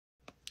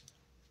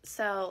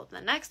So the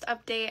next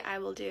update I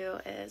will do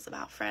is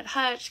about Fred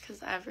Hutch, because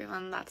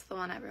that's the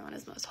one everyone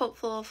is most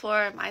hopeful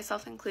for,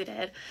 myself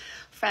included.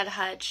 Fred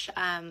Hutch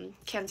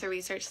Cancer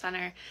Research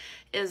Center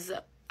is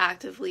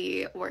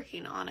actively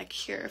working on a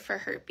cure for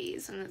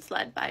herpes, and it's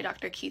led by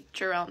Dr. Keith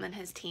Jerome and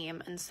his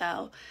team. And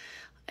so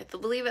I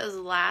believe it was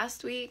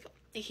last week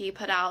he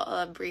put out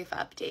a brief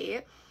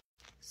update.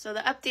 So the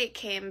update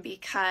came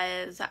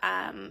because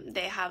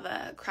they have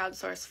a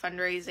crowdsourced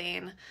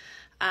fundraising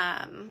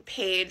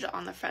page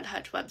on the Fred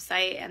Hutch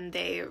website, and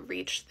they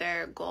reached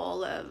their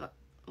goal of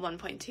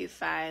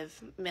 1.25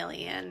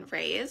 million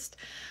raised.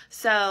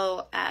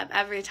 So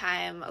every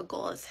time a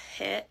goal is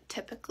hit,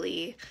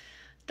 typically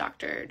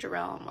Dr.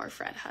 Jerome or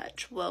Fred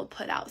Hutch will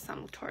put out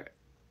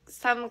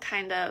some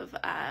kind of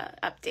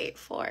update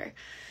for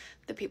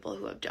the people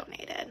who have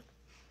donated.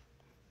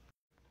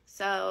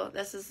 So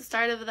this is the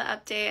start of the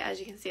update. As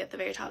you can see at the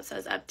very top, it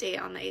says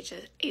update on the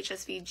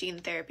HSV gene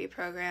therapy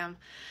program.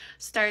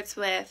 Starts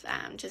with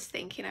just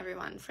thanking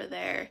everyone for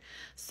their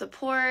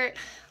support.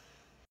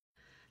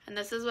 And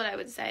this is what I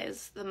would say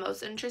is the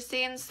most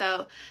interesting.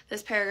 So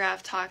this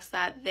paragraph talks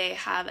that they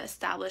have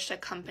established a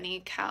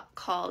company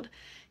called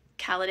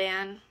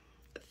Caladan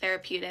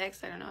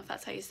Therapeutics. I don't know if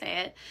that's how you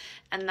say it.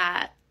 And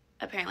that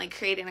apparently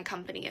creating a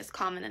company is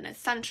common and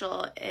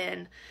essential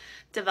in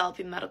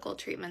developing medical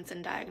treatments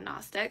and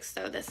diagnostics.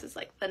 So this is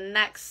like the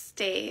next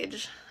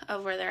stage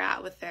of where they're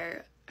at with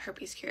their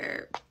herpes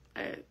cure,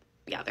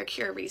 their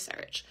cure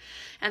research.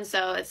 And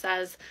so it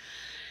says,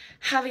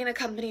 having a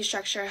company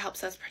structure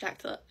helps us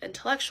protect the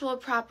intellectual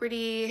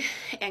property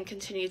and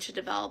continue to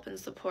develop and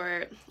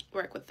support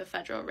work with the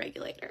federal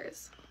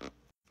regulators.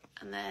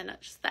 And then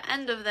just the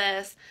end of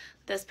this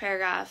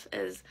paragraph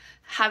is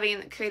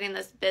creating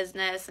this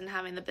business and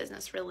having the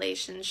business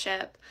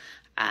relationship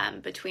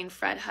between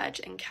Fred Hutch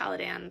and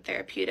Caladan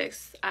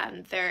Therapeutics.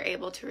 They're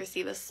able to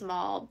receive a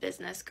small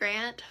business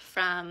grant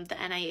from the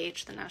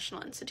NIH, the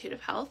National Institute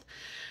of Health.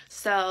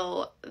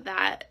 So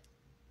that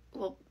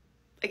will,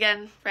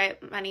 again,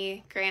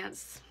 money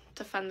grants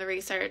to fund the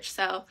research.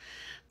 So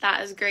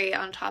that is great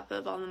on top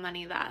of all the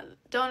money that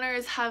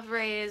donors have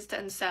raised.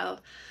 And so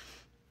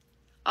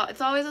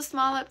it's always a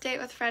small update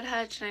with Fred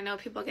Hutch, and I know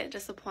people get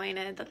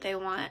disappointed that they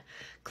want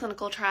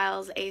clinical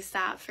trials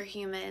ASAP for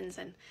humans,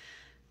 and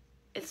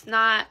it's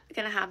not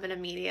going to happen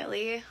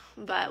immediately,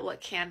 but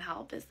what can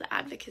help is the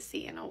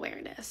advocacy and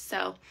awareness.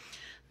 So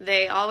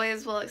they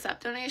always will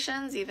accept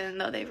donations, even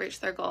though they've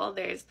reached their goal.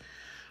 There's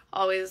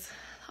always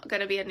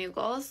going to be a new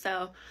goal,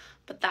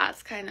 but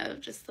that's kind of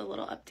just a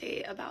little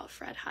update about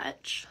Fred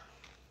Hutch.